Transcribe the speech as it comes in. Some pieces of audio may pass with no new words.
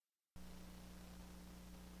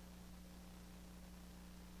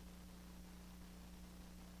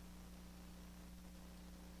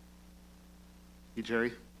you,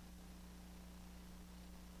 Jerry.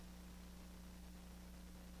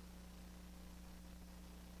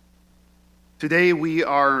 Today we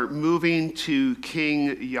are moving to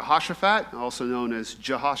King Jehoshaphat, also known as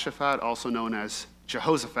Jehoshaphat, also known as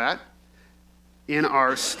Jehoshaphat, in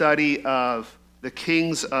our study of the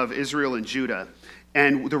kings of Israel and Judah.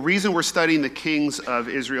 And the reason we're studying the kings of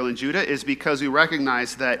Israel and Judah is because we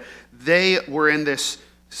recognize that they were in this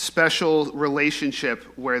special relationship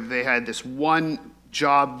where they had this one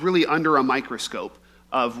job really under a microscope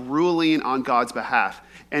of ruling on God's behalf.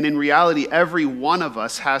 And in reality, every one of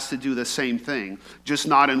us has to do the same thing, just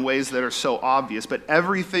not in ways that are so obvious. But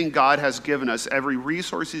everything God has given us, every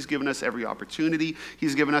resource he's given us, every opportunity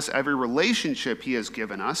he's given us, every relationship he has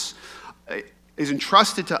given us, is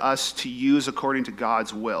entrusted to us to use according to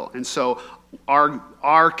God's will. And so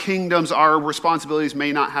our kingdoms, our responsibilities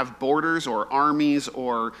may not have borders or armies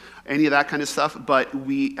or any of that kind of stuff, but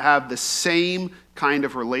we have the same kind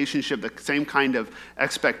of relationship, the same kind of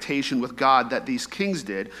expectation with God that these kings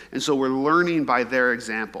did. And so we're learning by their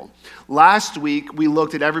example. Last week, we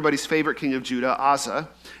looked at everybody's favorite king of Judah, Asa,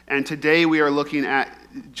 and today we are looking at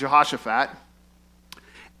Jehoshaphat.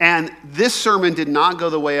 And this sermon did not go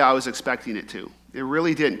the way I was expecting it to. It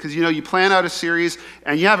really didn't. Because, you plan out a series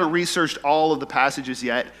and you haven't researched all of the passages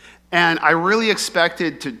yet. And I really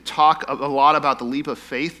expected to talk a lot about the leap of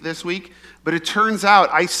faith this week. But it turns out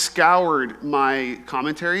I scoured my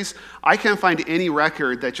commentaries. I can't find any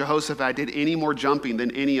record that Jehoshaphat did any more jumping than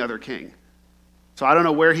any other king. So I don't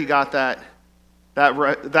know where he got that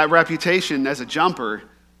reputation as a jumper.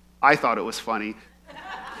 I thought it was funny.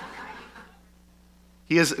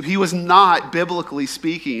 He was not, biblically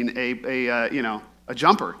speaking, a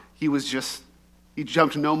jumper. He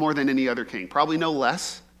jumped no more than any other king, probably no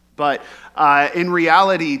less. But in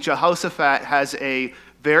reality, Jehoshaphat has a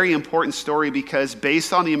very important story because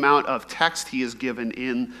based on the amount of text he is given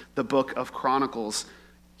in the book of Chronicles,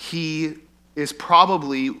 he is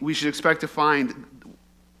probably, we should expect to find,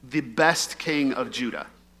 the best king of Judah.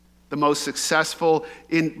 The most successful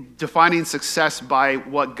in defining success by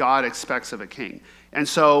what God expects of a king. And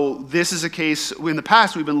so this is a case, in the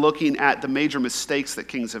past we've been looking at the major mistakes that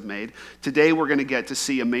kings have made. Today we're going to get to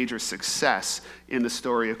see a major success in the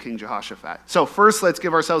story of King Jehoshaphat. So first let's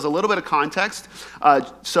give ourselves a little bit of context.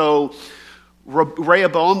 So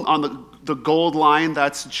Rehoboam on the gold line,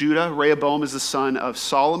 that's Judah. Rehoboam is the son of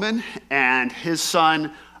Solomon, and his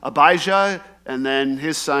son Abijah, and then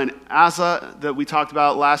his son Asa that we talked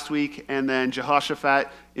about last week, and then Jehoshaphat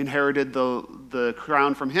inherited the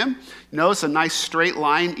crown from him. Notice a nice straight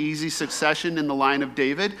line, easy succession in the line of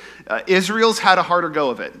David. Israel's had a harder go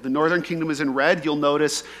of it. The northern kingdom is in red. You'll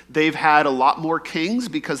notice they've had a lot more kings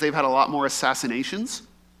because they've had a lot more assassinations.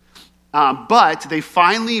 But they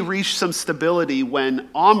finally reached some stability when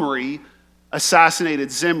Omri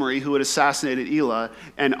assassinated Zimri, who had assassinated Elah,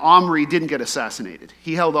 and Omri didn't get assassinated.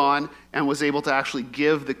 He held on and was able to actually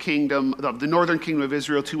give the kingdom, the northern kingdom of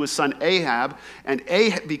Israel, to his son Ahab. And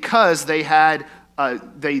because they had,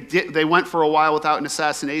 they went for a while without an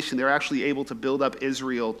assassination, they're actually able to build up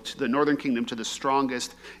Israel, to the northern kingdom, to the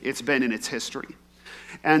strongest it's been in its history.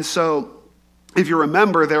 And so, if you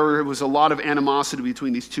remember, there was a lot of animosity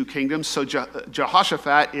between these two kingdoms. So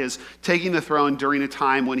Jehoshaphat is taking the throne during a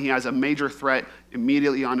time when he has a major threat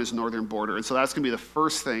immediately on his northern border. And so that's going to be the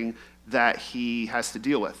first thing that he has to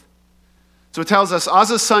deal with. So it tells us,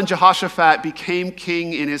 Asa's son Jehoshaphat became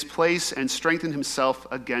king in his place and strengthened himself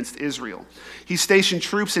against Israel. He stationed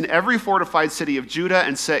troops in every fortified city of Judah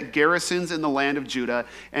and set garrisons in the land of Judah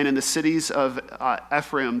and in the cities of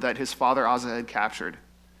Ephraim that his father Asa had captured.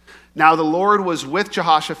 Now the Lord was with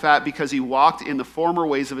Jehoshaphat because he walked in the former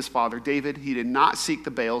ways of his father David. He did not seek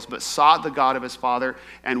the Baals, but sought the God of his father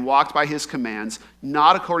and walked by his commands,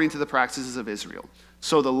 not according to the practices of Israel.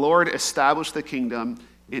 So the Lord established the kingdom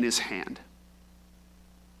in his hand.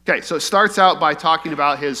 Okay, so it starts out by talking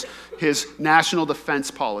about his national defense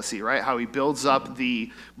policy, right? How he builds up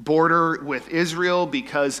the border with Israel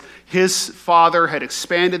because his father had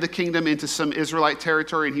expanded the kingdom into some Israelite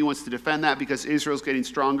territory and he wants to defend that because Israel's getting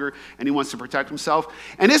stronger and he wants to protect himself.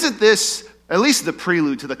 And isn't this at least the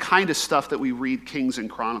prelude to the kind of stuff that we read Kings and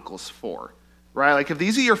Chronicles for? Right? Like if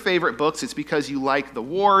these are your favorite books, it's because you like the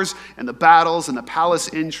wars and the battles and the palace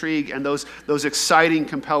intrigue and those exciting,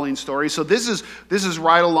 compelling stories. So this is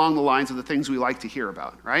right along the lines of the things we like to hear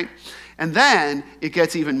about, right? And then it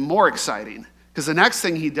gets even more exciting because the next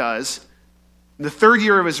thing he does, in the third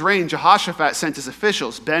year of his reign, Jehoshaphat sent his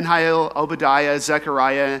officials, Ben-Hail, Obadiah,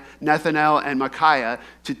 Zechariah, Nethanel, and Micaiah,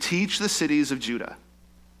 to teach the cities of Judah.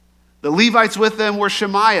 The Levites with them were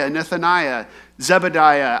Shemaiah, Nethaniah,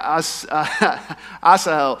 Zebediah,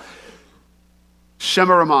 Asahel,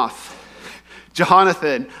 Shemiramoth,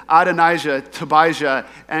 Jehonathan, Adonijah, Tobijah,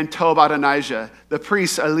 and Tob-Adonijah. The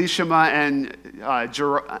priests Elishama and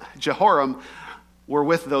Jehoram were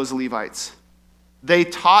with those Levites. They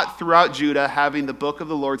taught throughout Judah, having the book of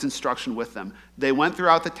the Lord's instruction with them. They went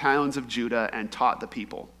throughout the towns of Judah and taught the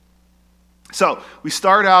people. So we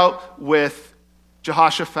start out with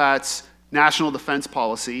Jehoshaphat's national defense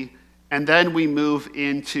policy, and then we move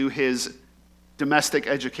into his domestic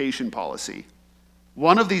education policy.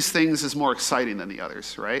 One of these things is more exciting than the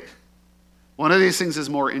others, right? One of these things is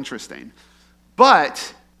more interesting.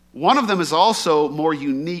 But one of them is also more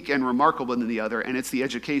unique and remarkable than the other, and it's the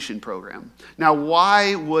education program. Now,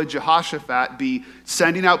 why would Jehoshaphat be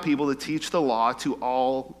sending out people to teach the law to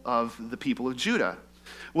all of the people of Judah?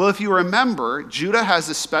 Well, if you remember, Judah has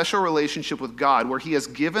a special relationship with God where he has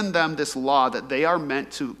given them this law that they are meant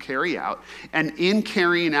to carry out. And in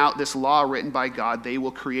carrying out this law written by God, they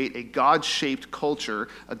will create a God-shaped culture,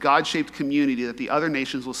 a God-shaped community that the other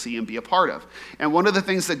nations will see and be a part of. And one of the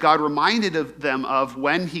things that God reminded them of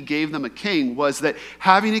when he gave them a king was that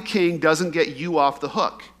having a king doesn't get you off the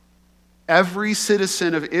hook. Every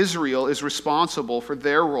citizen of Israel is responsible for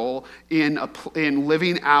their role in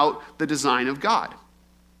living out the design of God.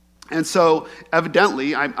 And so,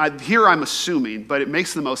 evidently, I'm assuming, but it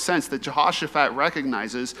makes the most sense that Jehoshaphat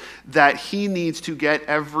recognizes that he needs to get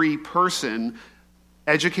every person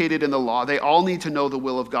educated in the law. They all need to know the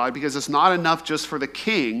will of God, because it's not enough just for the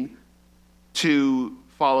king to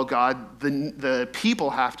follow God. The people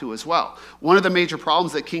have to as well. One of the major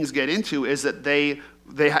problems that kings get into is that they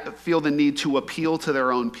feel the need to appeal to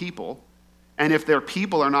their own people. And if their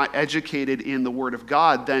people are not educated in the Word of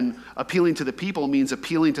God, then appealing to the people means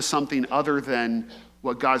appealing to something other than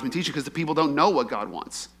what God's been teaching, because the people don't know what God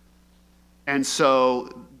wants. And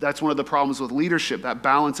so that's one of the problems with leadership, that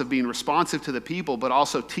balance of being responsive to the people, but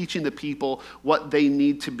also teaching the people what they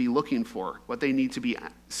need to be looking for, what they need to be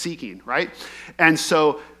seeking, right? And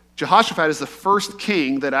so Jehoshaphat is the first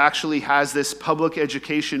king that actually has this public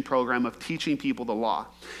education program of teaching people the law.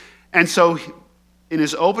 And so in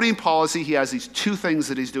his opening policy, he has these two things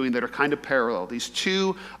that he's doing that are kind of parallel, these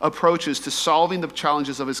two approaches to solving the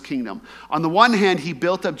challenges of his kingdom. On the one hand, he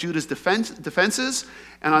built up Judah's defenses,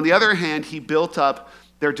 and on the other hand, he built up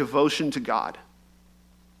their devotion to God.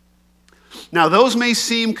 Now, those may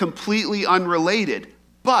seem completely unrelated,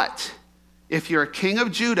 but if you're a king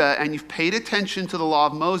of Judah and you've paid attention to the law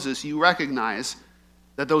of Moses, you recognize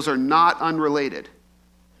that those are not unrelated.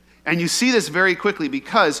 And you see this very quickly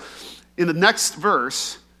because in the next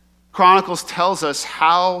verse, Chronicles tells us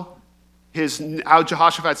how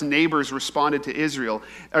Jehoshaphat's neighbors responded to Israel,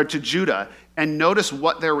 or to Judah, and notice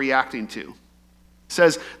what they're reacting to. It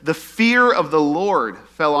says, the fear of the Lord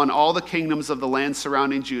fell on all the kingdoms of the land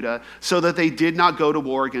surrounding Judah, so that they did not go to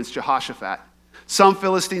war against Jehoshaphat. Some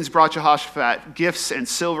Philistines brought Jehoshaphat gifts and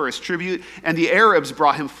silver as tribute, and the Arabs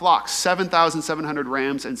brought him flocks, 7,700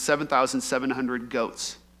 rams and 7,700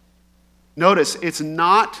 goats. Notice, it's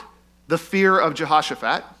not the fear of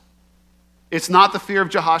Jehoshaphat. It's not the fear of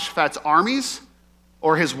Jehoshaphat's armies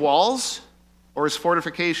or his walls or his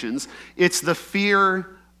fortifications. It's the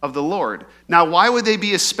fear of the Lord. Now, why would they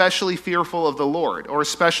be especially fearful of the Lord? Or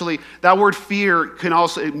especially, that word fear can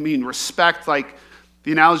also mean respect. Like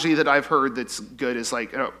the analogy that I've heard that's good is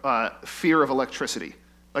like fear of electricity.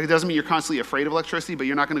 Like it doesn't mean you're constantly afraid of electricity, but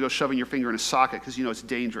you're not going to go shoving your finger in a socket because you know it's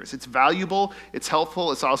dangerous. It's valuable, it's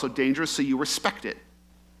helpful, it's also dangerous, so you respect it.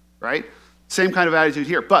 Right? Same kind of attitude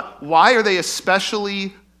here. But why are they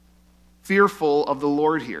especially fearful of the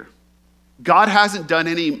Lord here? God hasn't done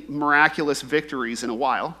any miraculous victories in a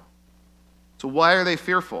while. So why are they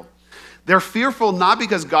fearful? They're fearful not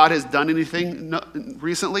because God has done anything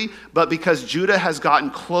recently, but because Judah has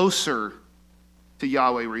gotten closer to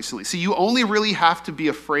Yahweh recently. See, you only really have to be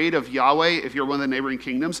afraid of Yahweh if you're one of the neighboring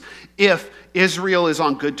kingdoms if Israel is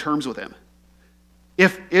on good terms with him.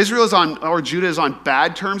 If Israel is on, or Judah is on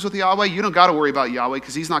bad terms with Yahweh, you don't got to worry about Yahweh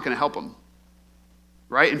because he's not going to help them.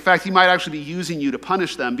 Right? In fact, he might actually be using you to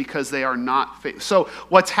punish them because they are not faithful. So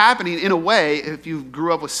what's happening, in a way, if you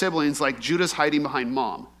grew up with siblings, like Judah's hiding behind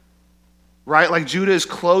mom. Right? Like Judah is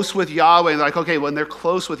close with Yahweh. Like, okay, when they're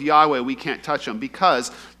close with Yahweh, we can't touch them because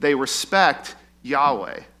they respect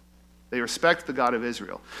Yahweh. They respect the God of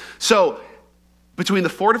Israel. So between the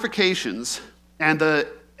fortifications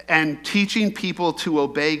and teaching people to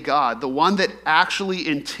obey God, the one that actually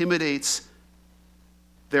intimidates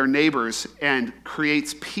their neighbors and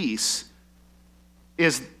creates peace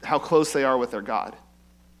is how close they are with their God.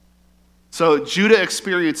 So Judah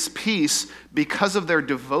experienced peace because of their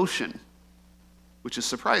devotion, which is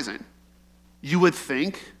surprising. You would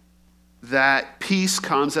think that peace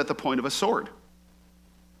comes at the point of a sword.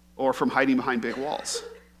 or from hiding behind big walls.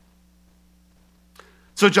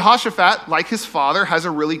 So Jehoshaphat, like his father, has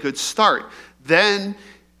a really good start. Then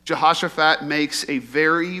Jehoshaphat makes a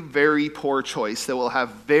very, very poor choice that will have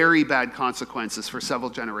very bad consequences for several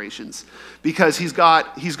generations, because he's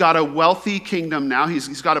got a wealthy kingdom now.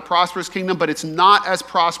 He's got a prosperous kingdom, but it's not as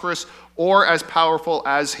prosperous or as powerful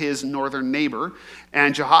as his northern neighbor.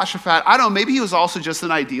 And Jehoshaphat, I don't know, maybe he was also just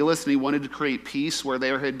an idealist and he wanted to create peace where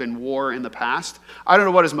there had been war in the past. I don't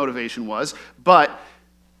know what his motivation was, but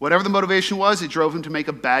whatever the motivation was, it drove him to make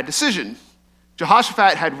a bad decision.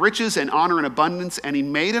 Jehoshaphat had riches and honor and abundance, and he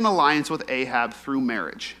made an alliance with Ahab through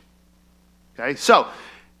marriage. Okay, so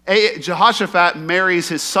Jehoshaphat marries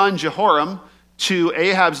his son Jehoram to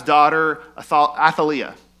Ahab's daughter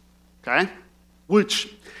Athaliah, okay,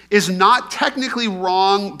 which is not technically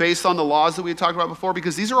wrong based on the laws that we had talked about before,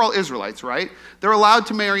 because these are all Israelites, right? They're allowed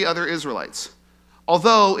to marry other Israelites.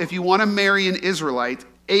 Although, if you want to marry an Israelite,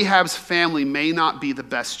 Ahab's family may not be the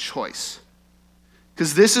best choice.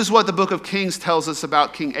 Because this is what the book of Kings tells us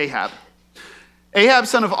about King Ahab. Ahab,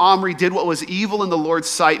 son of Omri, did what was evil in the Lord's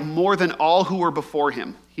sight more than all who were before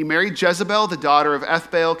him. He married Jezebel, the daughter of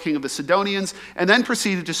Ethbaal, king of the Sidonians, and then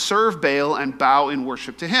proceeded to serve Baal and bow in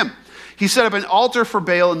worship to him. He set up an altar for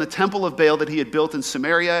Baal in the temple of Baal that he had built in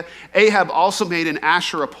Samaria. Ahab also made an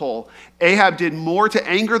Asherah pole. Ahab did more to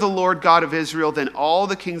anger the Lord God of Israel than all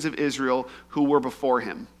the kings of Israel who were before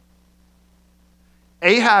him.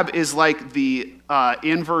 Ahab is like the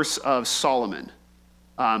inverse of Solomon,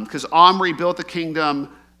 because Omri built the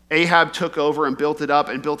kingdom, Ahab took over and built it up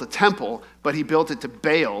and built a temple, but he built it to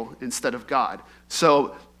Baal instead of God.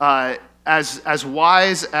 So as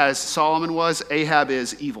wise as Solomon was, Ahab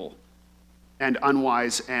is evil and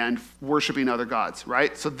unwise and worshiping other gods,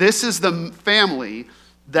 right? So this is the family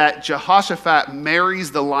that Jehoshaphat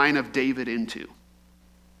marries the line of David into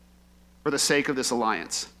for the sake of this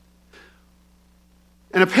alliance.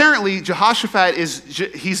 And apparently, Jehoshaphat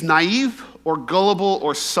he's naive or gullible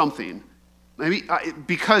or something. Maybe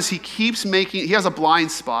because he has a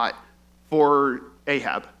blind spot for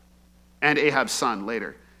Ahab and Ahab's son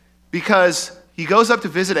later. Because he goes up to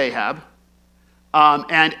visit Ahab,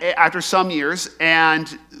 and after some years,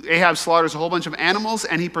 and Ahab slaughters a whole bunch of animals,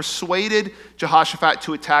 and he persuaded Jehoshaphat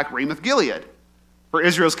to attack Ramoth-Gilead. For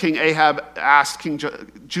Israel's king Ahab asked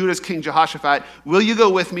Judah's king Jehoshaphat, "Will you go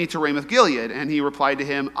with me to Ramoth-Gilead?" And he replied to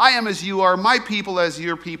him, "I am as you are, my people as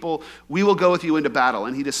your people. We will go with you into battle."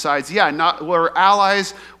 And he decides, we're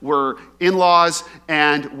allies, we're in-laws,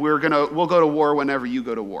 and we'll go to war whenever you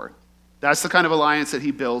go to war. That's the kind of alliance that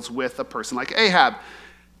he builds with a person like Ahab.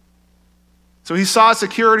 So he sought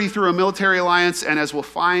security through a military alliance, and as we'll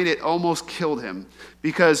find, it almost killed him,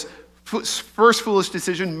 because first foolish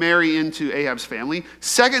decision, marry into Ahab's family.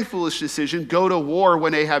 Second foolish decision, go to war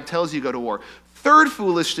when Ahab tells you go to war. Third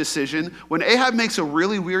foolish decision, when Ahab makes a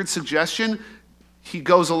really weird suggestion, he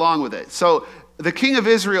goes along with it. So the king of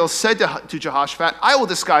Israel said to Jehoshaphat, "I will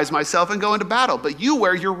disguise myself and go into battle, but you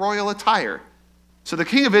wear your royal attire." So the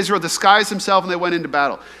king of Israel disguised himself and they went into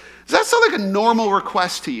battle. Does that sound like a normal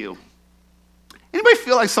request to you? Anybody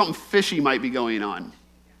feel like something fishy might be going on?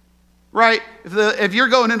 Right? If you're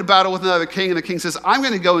going into battle with another king and the king says, "I'm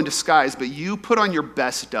going to go in disguise, but you put on your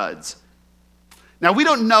best duds." Now, we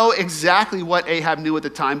don't know exactly what Ahab knew at the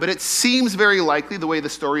time, but it seems very likely, the way the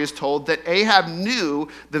story is told, that Ahab knew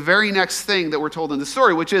the very next thing that we're told in the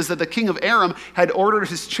story, which is that the king of Aram had ordered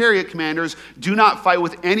his chariot commanders, "Do not fight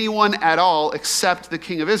with anyone at all except the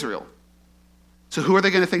king of Israel." So who are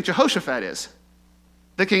they going to think Jehoshaphat is?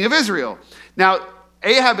 The king of Israel. Now,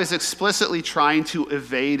 Ahab is explicitly trying to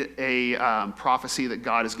evade a prophecy that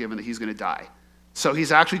God has given that he's going to die. So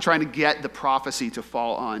he's actually trying to get the prophecy to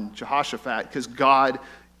fall on Jehoshaphat because God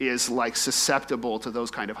is like susceptible to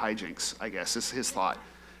those kind of hijinks, I guess is his thought.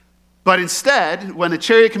 But instead, when the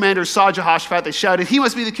chariot commanders saw Jehoshaphat, they shouted, "He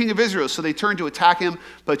must be the king of Israel." So they turned to attack him,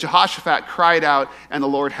 but Jehoshaphat cried out and the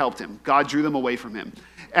Lord helped him. God drew them away from him.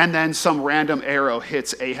 And then some random arrow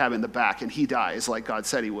hits Ahab in the back and he dies like God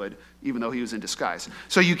said he would, even though he was in disguise.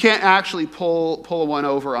 So you can't actually pull one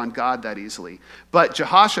over on God that easily. But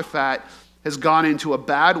Jehoshaphat has gone into a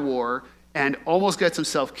bad war and almost gets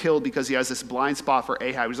himself killed because he has this blind spot for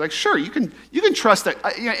Ahab. He's like, sure, you can trust that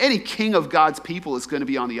any king of God's people is going to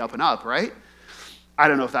be on the up and up, right? I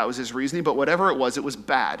don't know if that was his reasoning, but whatever it was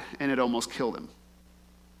bad, and it almost killed him.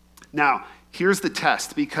 Now, here's the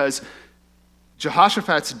test, because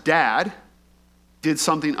Jehoshaphat's dad did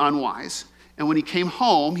something unwise, and when he came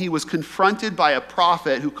home, he was confronted by a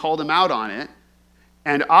prophet who called him out on it,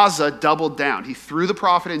 and Asa doubled down. He threw the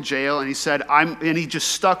prophet in jail, and he said, and he just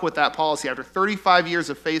stuck with that policy. After 35 years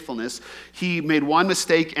of faithfulness, he made one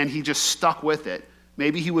mistake, and he just stuck with it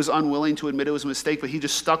Maybe he was unwilling to admit it was a mistake, but he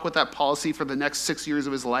just stuck with that policy for the next 6 years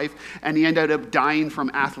of his life, and he ended up dying from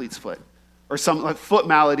athlete's foot or some foot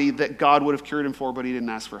malady that God would have cured him for, but he didn't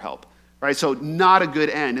ask for help. Right? So not a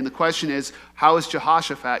good end. And the question is, how is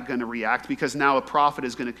Jehoshaphat going to react? Because now a prophet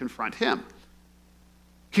is going to confront him.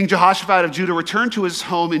 King Jehoshaphat of Judah returned to his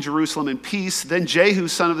home in Jerusalem in peace. Then Jehu,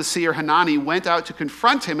 son of the seer Hanani, went out to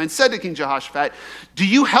confront him and said to King Jehoshaphat, "Do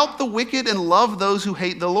you help the wicked and love those who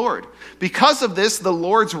hate the Lord? Because of this, the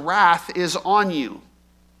Lord's wrath is on you.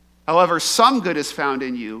 However, some good is found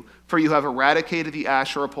in you, for you have eradicated the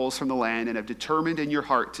Asherah poles from the land and have determined in your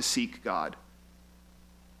heart to seek God."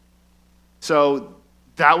 So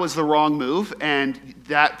that was the wrong move, and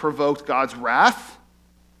that provoked God's wrath.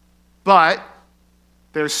 But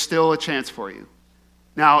there's still a chance for you.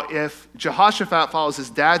 Now, if Jehoshaphat follows his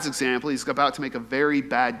dad's example, he's about to make a very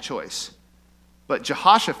bad choice. But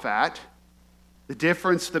Jehoshaphat, the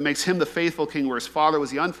difference that makes him the faithful king where his father was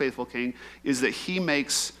the unfaithful king, is that he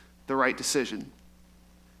makes the right decision.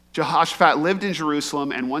 Jehoshaphat lived in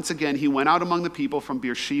Jerusalem, and once again he went out among the people from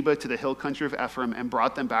Beersheba to the hill country of Ephraim and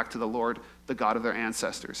brought them back to the Lord, the God of their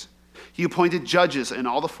ancestors. He appointed judges in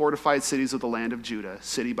all the fortified cities of the land of Judah,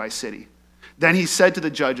 city by city. Then he said to the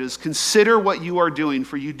judges, "Consider what you are doing,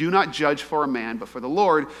 for you do not judge for a man, but for the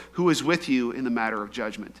Lord, who is with you in the matter of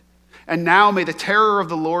judgment. And now may the terror of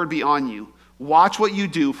the Lord be on you. Watch what you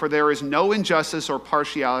do, for there is no injustice or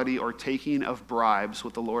partiality or taking of bribes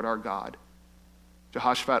with the Lord our God."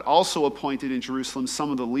 Jehoshaphat also appointed in Jerusalem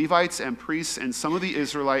some of the Levites and priests and some of the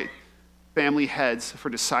Israelite family heads for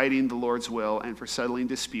deciding the Lord's will and for settling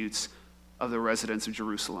disputes of the residents of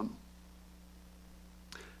Jerusalem.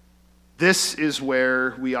 This is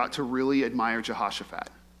where we ought to really admire Jehoshaphat,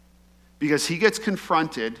 because he gets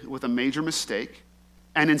confronted with a major mistake,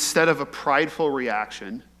 and instead of a prideful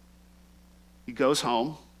reaction, he goes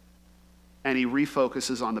home and he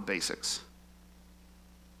refocuses on the basics.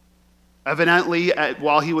 Evidently,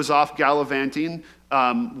 while he was off gallivanting,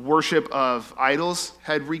 worship of idols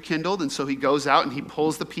had rekindled, and so he goes out and he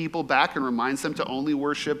pulls the people back and reminds them to only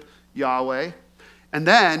worship Yahweh. And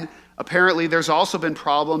then, apparently, there's also been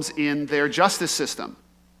problems in their justice system.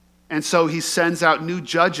 And so he sends out new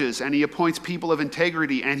judges and he appoints people of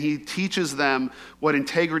integrity and he teaches them what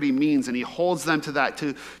integrity means, and he holds them to that,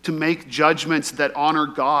 to make judgments that honor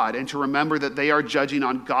God and to remember that they are judging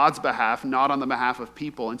on God's behalf, not on the behalf of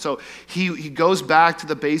people. And so he goes back to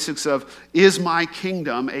the basics of, is my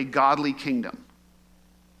kingdom a godly kingdom?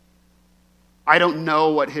 I don't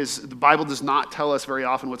know the Bible does not tell us very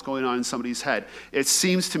often what's going on in somebody's head. It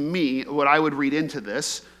seems to me, what I would read into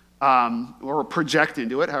this, or project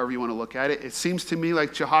into it, however you want to look at it, it seems to me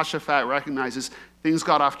like Jehoshaphat recognizes things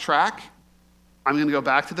got off track. I'm going to go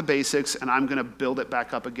back to the basics and I'm going to build it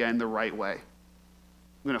back up again the right way. I'm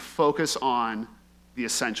going to focus on the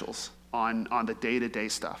essentials, on the day-to-day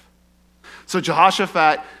stuff. So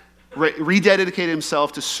Jehoshaphat rededicated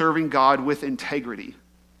himself to serving God with integrity.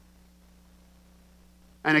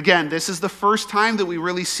 And again, this is the first time that we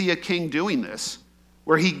really see a king doing this,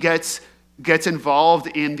 where he gets involved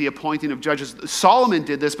in the appointing of judges. Solomon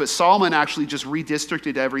did this, but Solomon actually just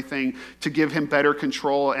redistricted everything to give him better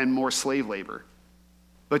control and more slave labor.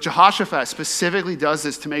 But Jehoshaphat specifically does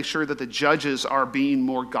this to make sure that the judges are being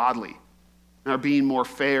more godly, and are being more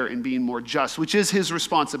fair and being more just, which is his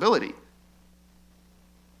responsibility.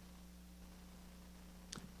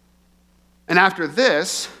 And after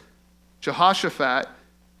this, Jehoshaphat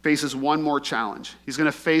faces one more challenge. He's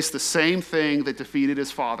going to face the same thing that defeated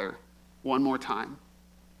his father one more time.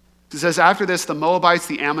 It says, after this, the Moabites,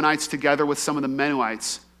 the Ammonites, together with some of the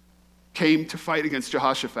Menuhites, came to fight against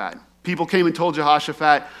Jehoshaphat. People came and told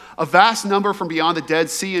Jehoshaphat, "A vast number from beyond the Dead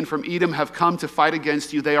Sea and from Edom have come to fight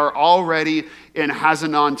against you. They are already in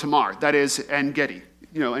Hazanon Tamar." That is En-Gedi.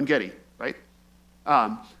 En-Gedi, right?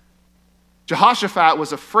 Jehoshaphat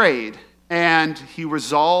was afraid, and he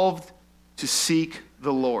resolved to seek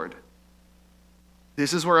the Lord.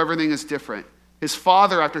 This is where everything is different. His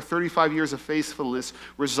father, after 35 years of faithfulness,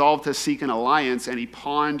 resolved to seek an alliance, and he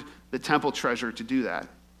pawned the temple treasure to do that.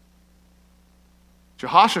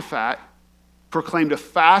 Jehoshaphat proclaimed a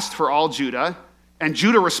fast for all Judah, and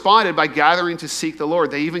Judah responded by gathering to seek the Lord.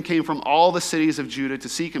 They even came from all the cities of Judah to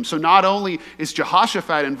seek him. So not only is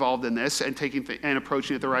Jehoshaphat involved in this and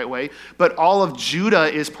approaching it the right way, but all of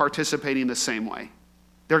Judah is participating the same way.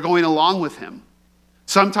 They're going along with him.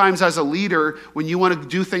 Sometimes as a leader, when you want to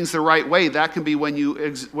do things the right way, that can be when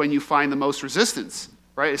you find the most resistance,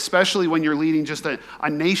 right? Especially when you're leading just a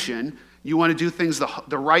nation, you want to do things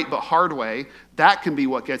the right but hard way. That can be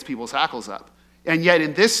what gets people's hackles up. And yet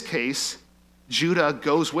in this case, Judah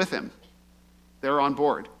goes with him. They're on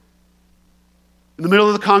board. In the middle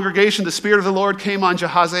of the congregation, the Spirit of the Lord came on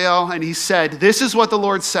Jehaziel, and he said, "This is what the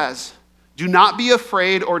Lord says. Do not be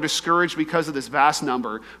afraid or discouraged because of this vast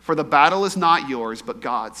number, for the battle is not yours, but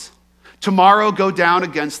God's. Tomorrow go down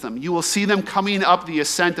against them. You will see them coming up the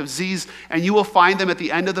ascent of Ziz, and you will find them at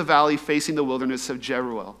the end of the valley facing the wilderness of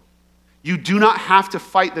Jeruel. You do not have to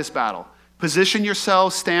fight this battle. Position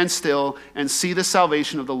yourselves, stand still, and see the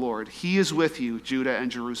salvation of the Lord. He is with you, Judah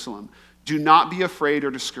and Jerusalem. Do not be afraid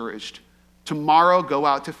or discouraged. Tomorrow go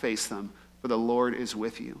out to face them, for the Lord is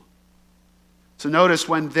with you." So notice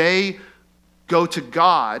when they go to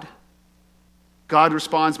God, God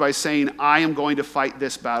responds by saying, "I am going to fight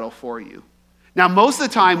this battle for you." Now, most of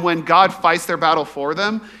the time when God fights their battle for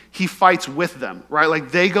them, he fights with them, right? Like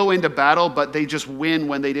they go into battle, but they just win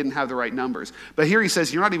when they didn't have the right numbers. But here he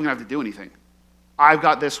says, you're not even going to have to do anything. I've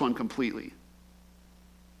got this one completely.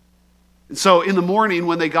 And so in the morning,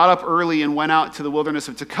 when they got up early and went out to the wilderness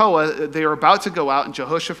of Tekoa, they were about to go out, and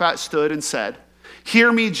Jehoshaphat stood and said,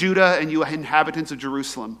 "Hear me, Judah, and you inhabitants of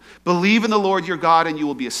Jerusalem. Believe in the Lord your God, and you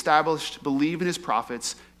will be established. Believe in his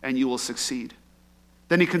prophets, and you will succeed."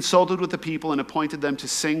 Then he consulted with the people and appointed them to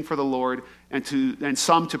sing for the Lord and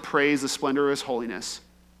some to praise the splendor of his holiness.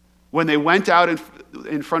 When they went out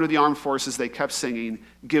in front of the armed forces, they kept singing,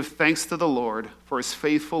 "Give thanks to the Lord, for his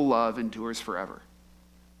faithful love endures forever."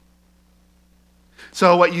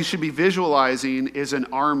 So what you should be visualizing is an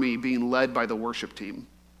army being led by the worship team.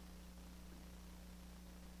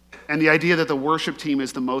 And the idea that the worship team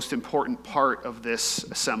is the most important part of this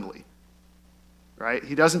assembly, right?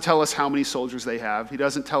 He doesn't tell us how many soldiers they have. He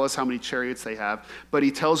doesn't tell us how many chariots they have, but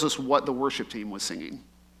he tells us what the worship team was singing.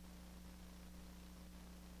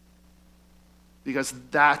 Because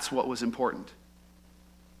that's what was important.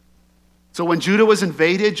 So when Judah was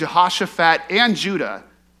invaded, Jehoshaphat and Judah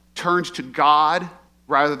turned to God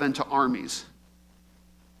rather than to armies.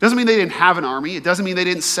 Doesn't mean they didn't have an army. It doesn't mean they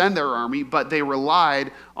didn't send their army, but they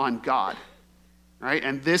relied on God, right?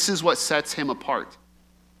 And this is what sets him apart.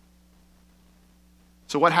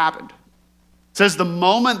 So what happened? It says the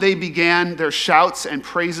moment they began their shouts and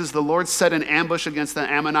praises, the Lord set an ambush against the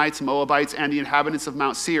Ammonites, Moabites, and the inhabitants of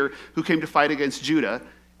Mount Seir who came to fight against Judah,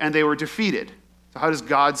 and they were defeated. So how does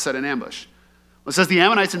God set an ambush? Well, it says the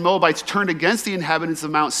Ammonites and Moabites turned against the inhabitants of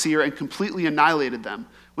Mount Seir and completely annihilated them.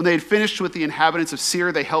 When they had finished with the inhabitants of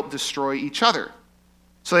Seir, they helped destroy each other.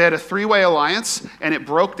 So they had a three-way alliance, and it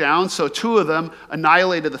broke down. So two of them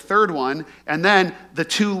annihilated the third one, and then the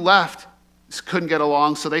two left couldn't get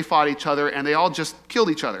along, so they fought each other, and they all just killed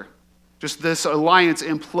each other. Just this alliance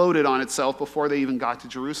imploded on itself before they even got to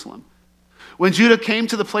Jerusalem. When Judah came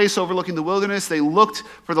to the place overlooking the wilderness, they looked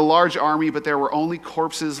for the large army, but there were only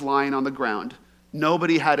corpses lying on the ground.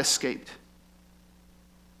 Nobody had escaped.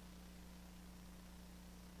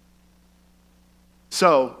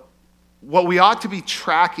 So, what we ought to be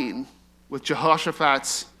tracking with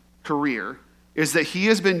Jehoshaphat's career is that he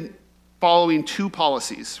has been following two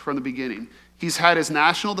policies from the beginning. He's had his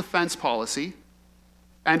national defense policy,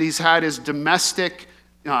 and he's had his domestic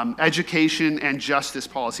education and justice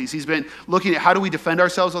policies. He's been looking at how do we defend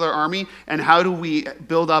ourselves with our army, and how do we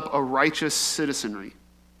build up a righteous citizenry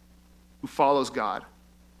who follows God.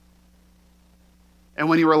 And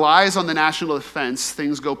when he relies on the national defense,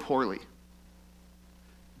 things go poorly.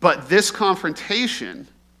 But this confrontation,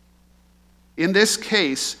 in this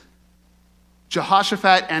case,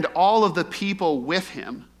 Jehoshaphat and all of the people with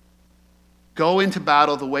him go into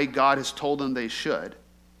battle the way God has told them they should.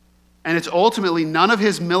 And it's ultimately none of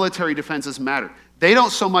his military defenses matter. They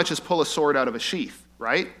don't so much as pull a sword out of a sheath,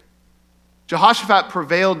 right? Jehoshaphat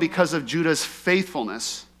prevailed because of Judah's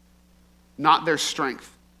faithfulness, not their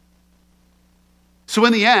strength. So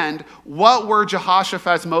in the end, what were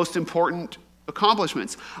Jehoshaphat's most important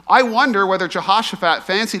accomplishments? I wonder whether Jehoshaphat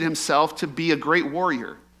fancied himself to be a great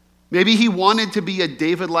warrior. Maybe he wanted to be a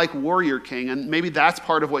David-like warrior king, and maybe that's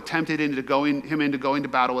part of what tempted him into going to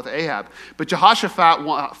battle with Ahab. But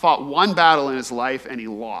Jehoshaphat fought one battle in his life, and he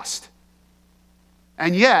lost.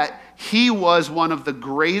 And yet, he was one of the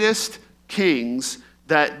greatest kings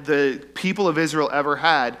that the people of Israel ever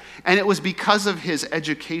had, and it was because of his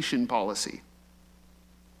education policy.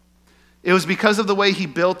 It was because of the way he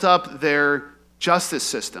built up their justice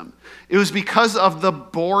system. It was because of the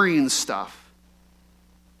boring stuff.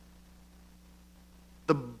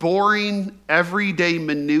 The boring, everyday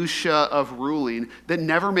minutia of ruling that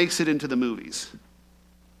never makes it into the movies.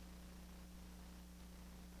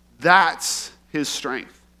 That's his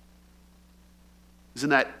strength. Is in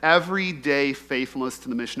that everyday faithfulness to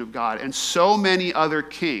the mission of God. And so many other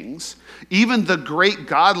kings, even the great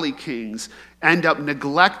godly kings, end up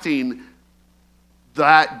neglecting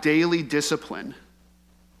that daily discipline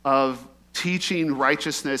of teaching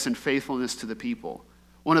righteousness and faithfulness to the people.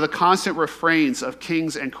 One of the constant refrains of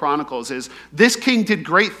Kings and Chronicles is, this king did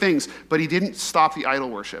great things, but he didn't stop the idol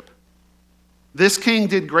worship. This king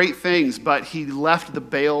did great things, but he left the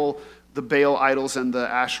Baal idols and the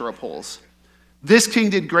Asherah poles. This king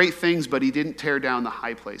did great things, but he didn't tear down the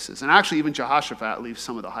high places. And actually, even Jehoshaphat leaves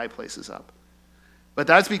some of the high places up. But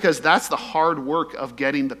that's because that's the hard work of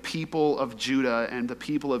getting the people of Judah and the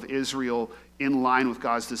people of Israel in line with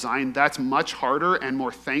God's design. That's much harder and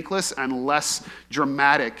more thankless and less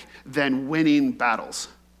dramatic than winning battles.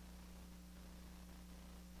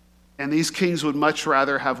 And these kings would much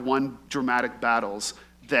rather have won dramatic battles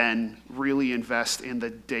than really invest in the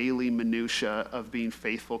daily minutia of being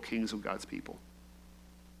faithful kings of God's people.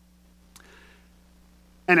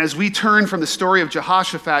 And as we turn from the story of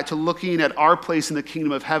Jehoshaphat to looking at our place in the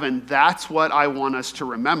kingdom of heaven, that's what I want us to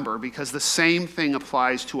remember, because the same thing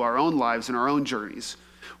applies to our own lives and our own journeys.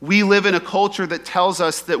 We live in a culture that tells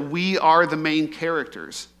us that we are the main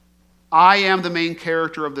characters. I am the main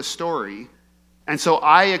character of the story. And so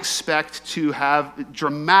I expect to have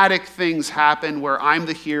dramatic things happen where I'm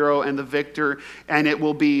the hero and the victor, and it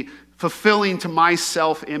will be fulfilling to my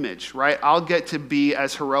self-image, right? I'll get to be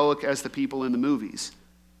as heroic as the people in the movies.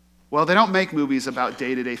 Well, they don't make movies about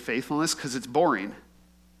day-to-day faithfulness because it's boring,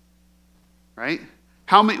 right?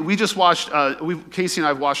 We just watched, Casey and I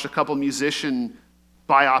have watched a couple musician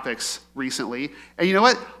biopics recently, and you know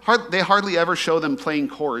what? They hardly ever show them playing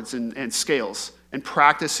chords and scales and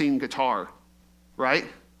practicing guitar, right?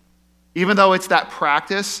 Even though it's that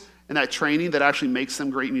practice and that training that actually makes them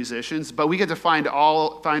great musicians, but we get to find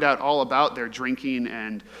out all about their drinking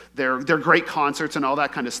and their great concerts and all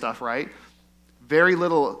that kind of stuff, right? Very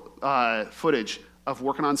little footage of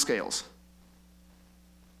working on scales,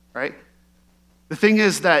 right? The thing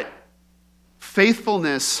is that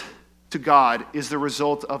faithfulness to God is the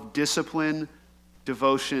result of discipline,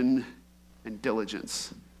 devotion, and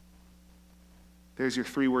diligence. There's your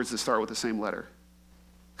three words that start with the same letter.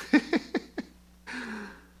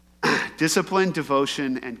 Discipline,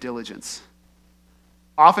 devotion, and diligence.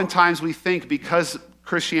 Oftentimes we think because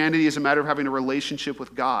Christianity is a matter of having a relationship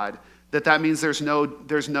with God, that means there's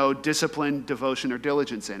no discipline, devotion, or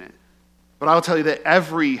diligence in it. But I'll tell you that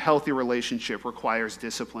every healthy relationship requires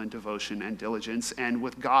discipline, devotion, and diligence, and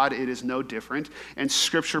with God it is no different, and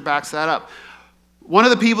Scripture backs that up. One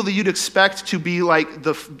of the people that you'd expect to be like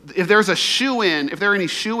if there are any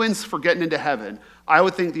shoo-ins for getting into heaven, I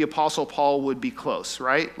would think the Apostle Paul would be close,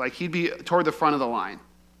 right? Like he'd be toward the front of the line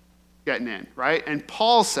getting in, right? And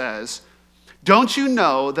Paul says, don't you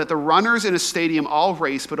know that the runners in a stadium all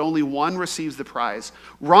race, but only one receives the prize?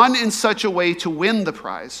 Run in such a way to win the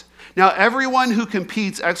prize. Now, everyone who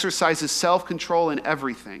competes exercises self-control in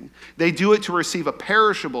everything. They do it to receive a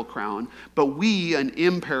perishable crown, but we an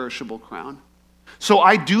imperishable crown. So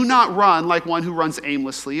I do not run like one who runs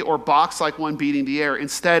aimlessly or box like one beating the air.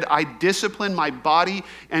 Instead, I discipline my body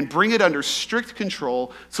and bring it under strict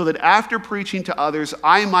control so that after preaching to others,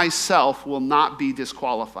 I myself will not be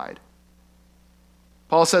disqualified.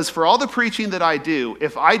 Paul says, for all the preaching that I do,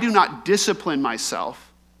 if I do not discipline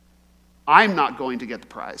myself, I'm not going to get the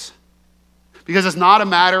prize. Because it's not a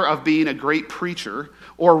matter of being a great preacher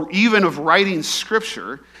or even of writing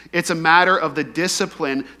scripture. It's a matter of the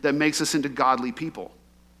discipline that makes us into godly people.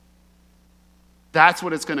 That's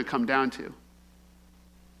what it's going to come down to.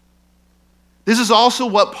 This is also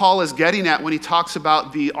what Paul is getting at when he talks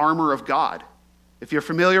about the armor of God. If you're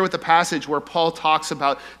familiar with the passage where Paul talks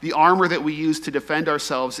about the armor that we use to defend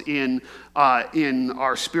ourselves in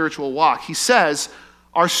our spiritual walk, he says,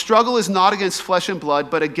 our struggle is not against flesh and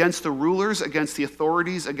blood, but against the rulers, against the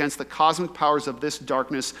authorities, against the cosmic powers of this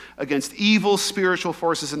darkness, against evil spiritual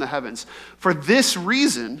forces in the heavens. For this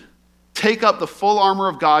reason, take up the full armor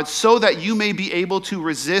of God so that you may be able to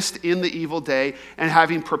resist in the evil day, and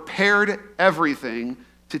having prepared everything,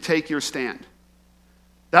 to take your stand.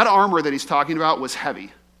 That armor that he's talking about was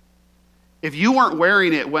heavy. If you weren't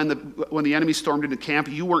wearing it when the enemy stormed into camp,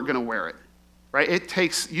 you weren't going to wear it, right?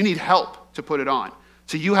 You need help to put it on.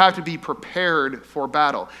 So you have to be prepared for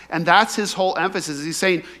battle. And that's his whole emphasis. He's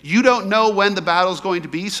saying, you don't know when the battle's going to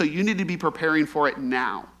be, so you need to be preparing for it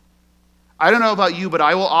now. I don't know about you, but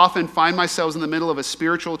I will often find myself in the middle of a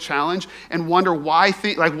spiritual challenge and wonder why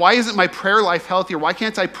isn't my prayer life healthier? Why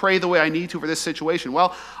can't I pray the way I need to for this situation?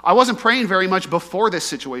 Well, I wasn't praying very much before this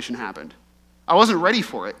situation happened. I wasn't ready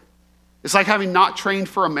for it. It's like having not trained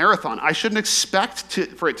for a marathon. I shouldn't expect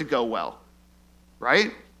for it to go well,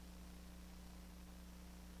 right?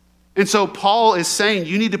 And so Paul is saying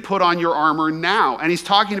you need to put on your armor now. And he's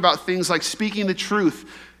talking about things like speaking the truth,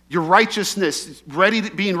 your righteousness,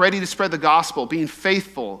 being ready to spread the gospel, being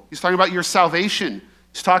faithful. He's talking about your salvation.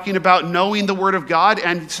 He's talking about knowing the word of God,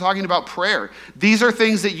 and he's talking about prayer. These are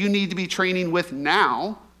things that you need to be training with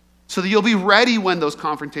now so that you'll be ready when those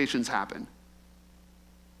confrontations happen.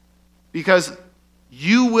 Because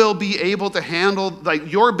you will be able to handle,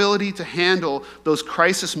 your ability to handle those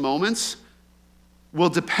crisis moments will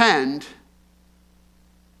depend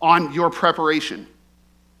on your preparation.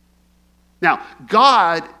 Now,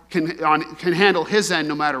 God can handle his end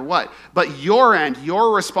no matter what, but your end,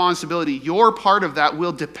 your responsibility, your part of that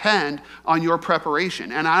will depend on your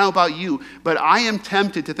preparation. And I don't know about you, but I am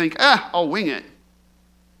tempted to think, I'll wing it.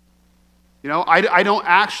 I don't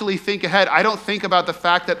actually think ahead. I don't think about the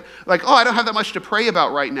fact that, I don't have that much to pray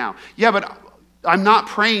about right now. Yeah, but I'm not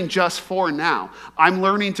praying just for now. I'm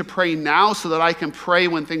learning to pray now so that I can pray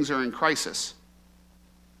when things are in crisis.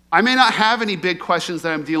 I may not have any big questions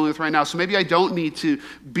that I'm dealing with right now, so maybe I don't need to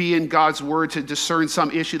be in God's word to discern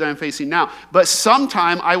some issue that I'm facing now. But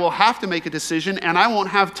sometime I will have to make a decision, and I won't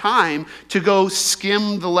have time to go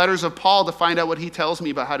skim the letters of Paul to find out what he tells me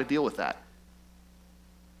about how to deal with that.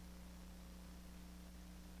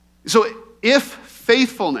 So if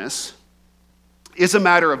faithfulness is a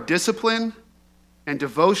matter of discipline and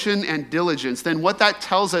devotion and diligence, then what that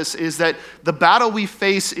tells us is that the battle we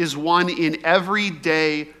face is one in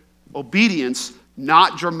everyday obedience,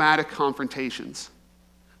 not dramatic confrontations.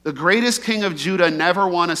 The greatest king of Judah never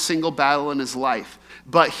won a single battle in his life,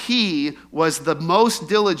 but he was the most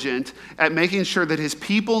diligent at making sure that his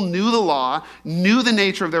people knew the law, knew the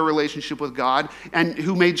nature of their relationship with God, and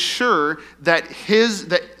who made sure that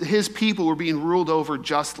his people were being ruled over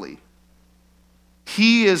justly.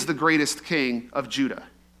 He is the greatest king of Judah,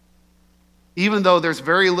 even though there's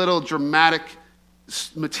very little dramatic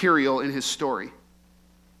material in his story.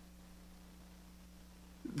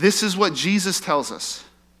 This is what Jesus tells us.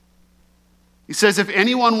 He says, if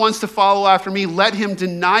anyone wants to follow after me, let him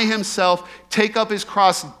deny himself, take up his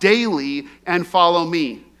cross daily, and follow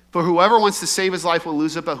me. For whoever wants to save his life will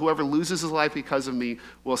lose it, but whoever loses his life because of me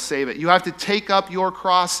will save it. You have to take up your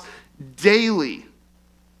cross daily.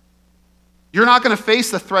 You're not going to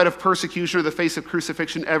face the threat of persecution or the face of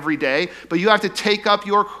crucifixion every day, but you have to take up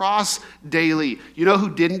your cross daily. You know who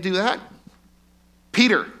didn't do that?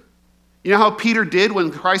 Peter. You know how Peter did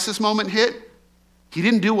when the crisis moment hit? He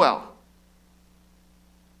didn't do well.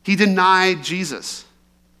 He denied Jesus.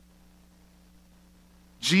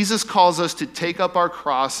 Jesus calls us to take up our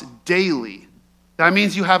cross daily. That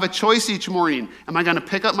means you have a choice each morning. Am I going to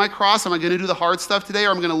pick up my cross? Am I going to do the hard stuff today,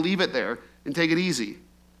 or am I going to leave it there and take it easy?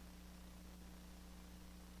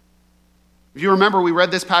 If you remember, we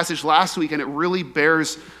read this passage last week, and it really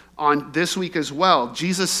bears on this week as well.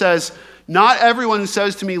 Jesus says, not everyone who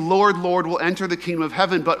says to me, Lord, Lord, will enter the kingdom of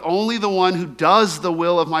heaven, but only the one who does the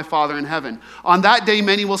will of my Father in heaven. On that day,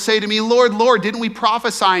 many will say to me, Lord, Lord, didn't we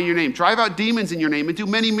prophesy in your name, drive out demons in your name, and do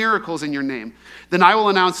many miracles in your name? Then I will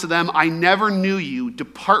announce to them, I never knew you.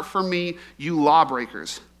 Depart from me, you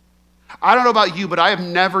lawbreakers. I don't know about you, but I have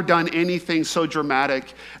never done anything so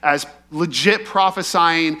dramatic as legit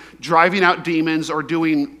prophesying, driving out demons, or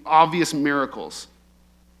doing obvious miracles.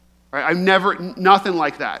 Right? I've never, nothing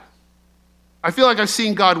like that. I feel like I've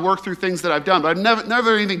seen God work through things that I've done, but I've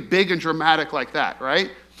never done anything big and dramatic like that,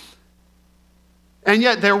 right? And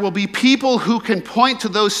yet there will be people who can point to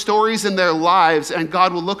those stories in their lives, and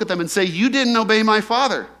God will look at them and say, you didn't obey my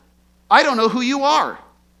Father. I don't know who you are.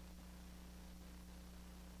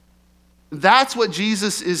 That's what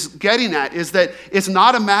Jesus is getting at, is that it's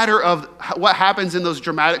not a matter of what happens in those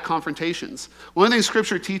dramatic confrontations. One of the things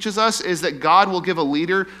Scripture teaches us is that God will give a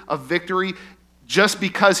leader a victory just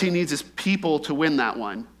because he needs his people to win that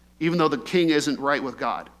one, even though the king isn't right with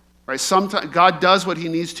God. Right? Sometimes God does what he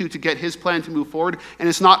needs to get his plan to move forward, and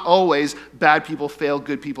it's not always bad people fail,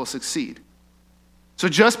 good people succeed. So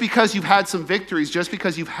just because you've had some victories, just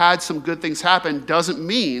because you've had some good things happen, doesn't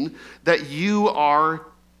mean that you are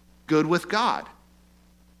good with God.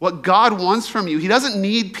 What God wants from you, he doesn't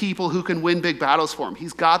need people who can win big battles for him.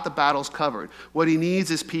 He's got the battles covered. What he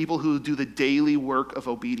needs is people who do the daily work of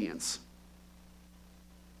obedience.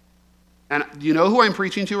 And you know who I'm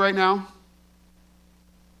preaching to right now?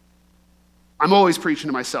 I'm always preaching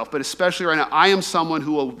to myself, but especially right now, I am someone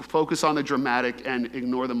who will focus on the dramatic and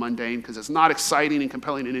ignore the mundane because it's not exciting and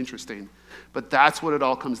compelling and interesting. But that's what it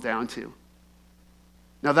all comes down to.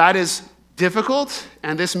 Now that is difficult,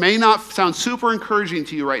 and this may not sound super encouraging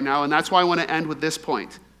to you right now, and that's why I want to end with this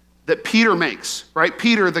point that Peter makes, right?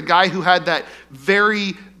 Peter, the guy who had that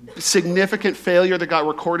very significant failure that got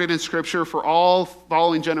recorded in Scripture for all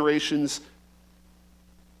following generations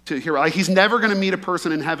to hear. Like, he's never going to meet a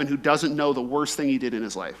person in heaven who doesn't know the worst thing he did in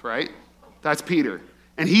his life, right? That's Peter.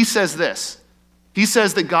 And he says this. He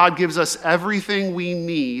says that God gives us everything we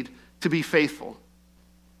need to be faithful.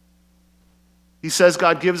 He says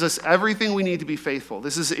God gives us everything we need to be faithful.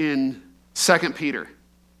 This is in 2 Peter.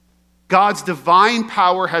 God's divine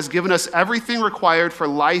power has given us everything required for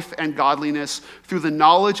life and godliness through the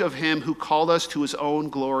knowledge of him who called us to his own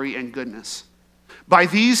glory and goodness. By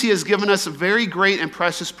these he has given us very great and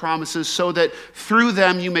precious promises so that through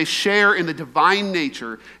them you may share in the divine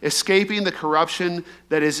nature, escaping the corruption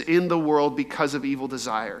that is in the world because of evil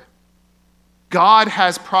desire. God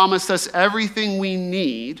has promised us everything we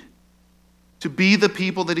need to be the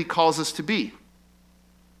people that he calls us to be.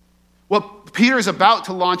 What Peter is about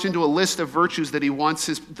to launch into a list of virtues that he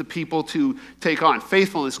wants the people to take on.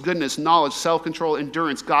 Faithfulness, goodness, knowledge, self-control,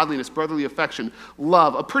 endurance, godliness, brotherly affection,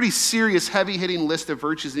 love. A pretty serious, heavy-hitting list of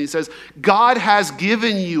virtues. And he says, God has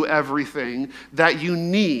given you everything that you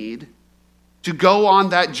need to go on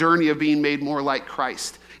that journey of being made more like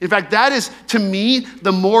Christ. In fact, that is, to me,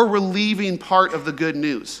 the more relieving part of the good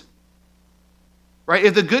news. Right?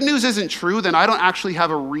 If the good news isn't true, then I don't actually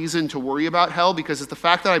have a reason to worry about hell, because it's the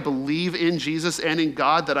fact that I believe in Jesus and in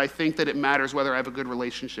God that I think that it matters whether I have a good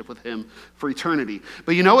relationship with him for eternity.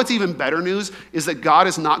 But you know what's even better news is that God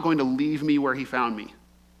is not going to leave me where he found me.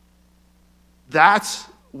 That's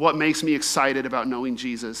what makes me excited about knowing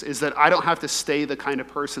Jesus, is that I don't have to stay the kind of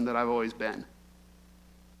person that I've always been.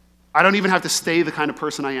 I don't even have to stay the kind of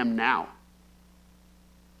person I am now.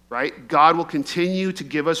 Right? God will continue to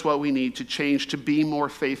give us what we need to change, to be more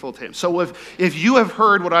faithful to him. So if you have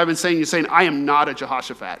heard what I've been saying, you're saying, I am not a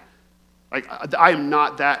Jehoshaphat. Like, I am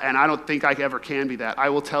not that, and I don't think I ever can be that. I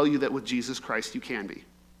will tell you that with Jesus Christ, you can be.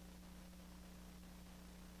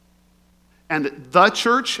 And the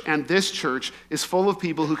church and this church is full of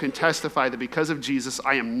people who can testify that because of Jesus,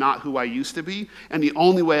 I am not who I used to be, and the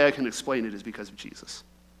only way I can explain it is because of Jesus.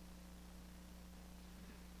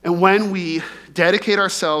 And when we dedicate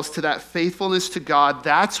ourselves to that faithfulness to God,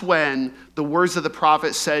 that's when the words of the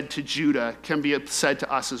prophet said to Judah can be said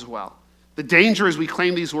to us as well. The danger is we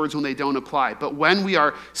claim these words when they don't apply. But when we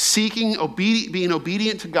are seeking being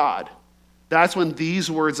obedient to God, that's when these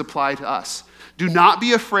words apply to us. Do not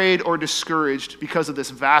be afraid or discouraged because of this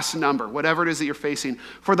vast number, whatever it is that you're facing.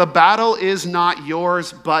 For the battle is not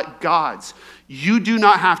yours, but God's. You do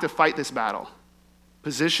not have to fight this battle.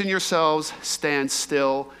 Position yourselves, stand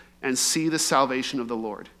still, and see the salvation of the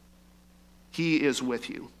Lord. He is with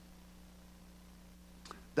you.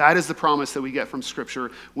 That is the promise that we get from Scripture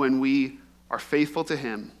when we are faithful to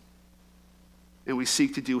him and we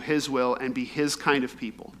seek to do his will and be his kind of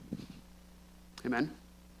people. Amen?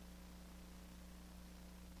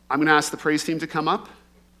 I'm going to ask the praise team to come up,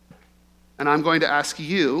 and I'm going to ask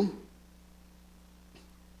you,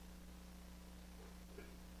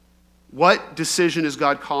 what decision is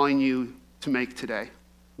God calling you to make today?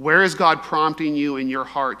 Where is God prompting you in your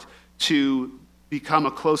heart to become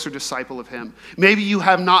a closer disciple of him? Maybe you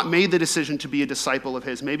have not made the decision to be a disciple of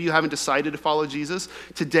his. Maybe you haven't decided to follow Jesus.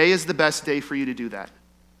 Today is the best day for you to do that.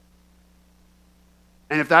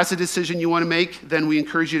 And if that's a decision you want to make, then we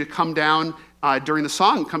encourage you to come down during the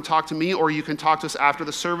song, come talk to me, or you can talk to us after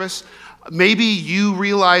the service. Maybe you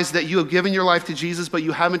realize that you have given your life to Jesus, but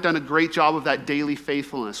you haven't done a great job of that daily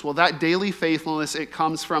faithfulness. Well, that daily faithfulness, it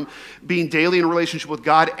comes from being daily in a relationship with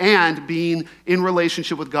God and being in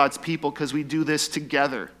relationship with God's people, because we do this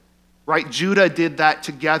together, right? Judah did that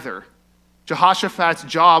together. Jehoshaphat's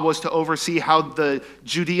job was to oversee how the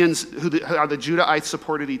how the Judahites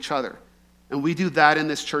supported each other. And we do that in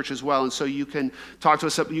this church as well. And so you can talk to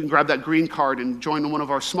us, you can grab that green card and join one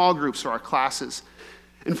of our small groups or our classes.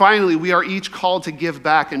 And finally, we are each called to give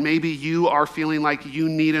back, and maybe you are feeling like you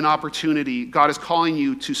need an opportunity. God is calling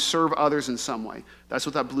you to serve others in some way. That's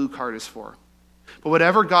what that blue card is for. But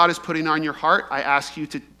whatever God is putting on your heart, I ask you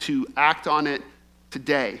to act on it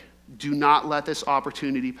today. Do not let this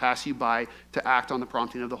opportunity pass you by to act on the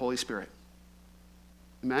prompting of the Holy Spirit.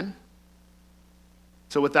 Amen?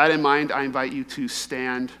 So with that in mind, I invite you to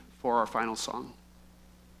stand for our final song.